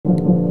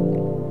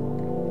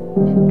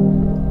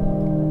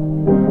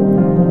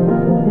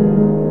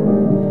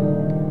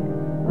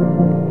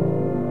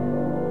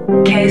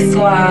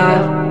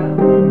SUAVE.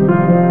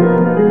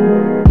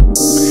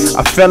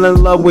 I fell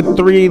in love with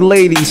 3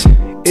 ladies,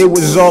 it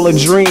was all a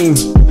dream.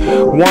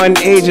 One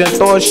Asian,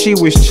 thought she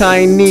was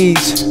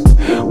Chinese.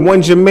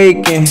 One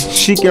Jamaican,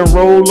 she can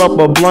roll up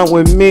a blunt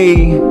with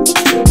me.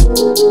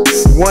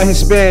 One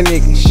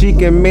Hispanic, she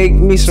can make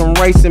me some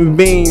rice and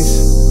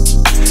beans.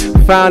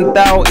 Found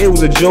out it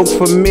was a joke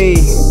for me,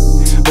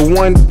 but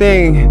one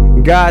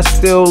thing, God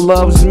still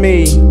loves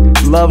me,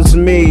 loves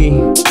me.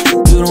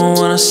 You don't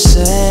wanna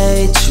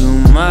say too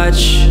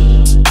much,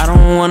 I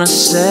don't wanna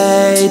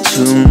say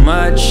too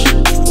much.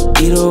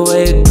 Either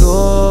way it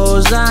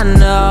goes, I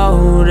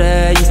know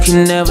that you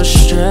can never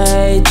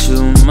stray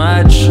too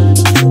much.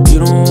 You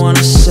don't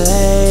wanna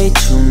say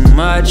too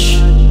much,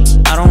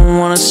 I don't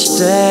wanna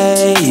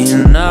stay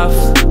enough.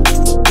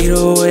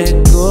 Either way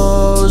it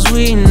goes,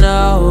 we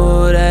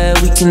know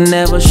that we can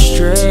never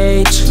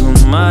stray too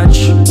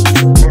much.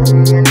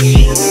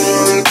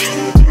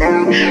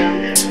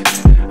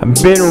 I've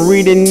been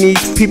reading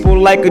these people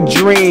like a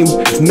dream.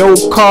 No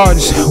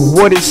cards,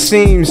 what it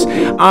seems.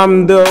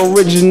 I'm the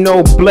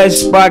original,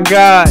 blessed by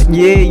God.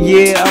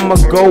 Yeah, I'm a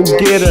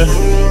go-getter.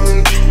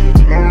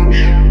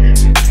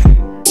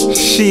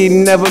 She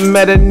never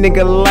met a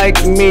nigga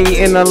like me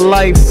in her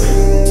life.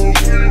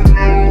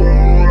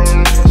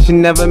 She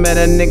never met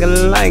a nigga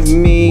like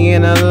me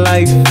in her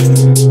life.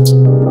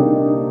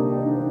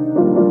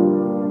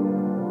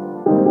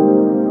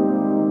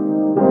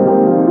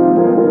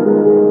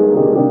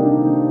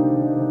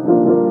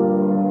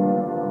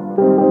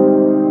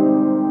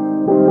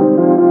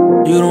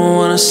 You don't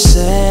wanna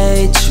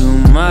say too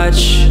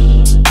much,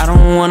 I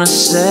don't wanna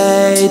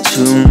say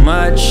too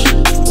much.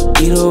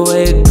 Either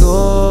way it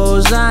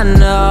goes, I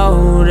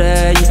know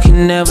that you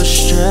can never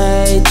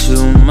stray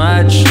too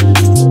much.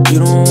 You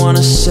don't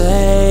wanna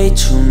say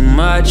too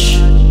much,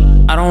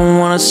 I don't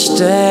wanna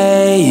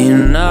stay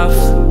enough.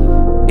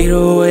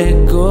 Either way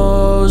it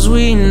goes,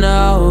 we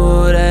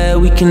know that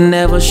we can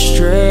never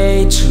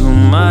stray too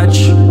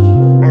much.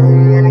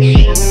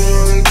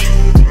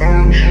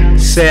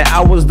 Said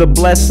I was the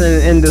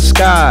blessing in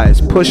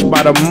disguise, pushed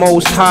by the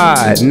Most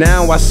High.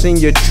 Now I seen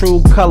your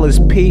true colors.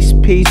 Peace,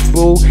 peace,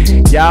 boo.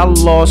 Y'all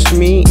lost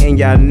me and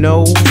y'all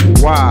know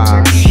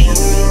why.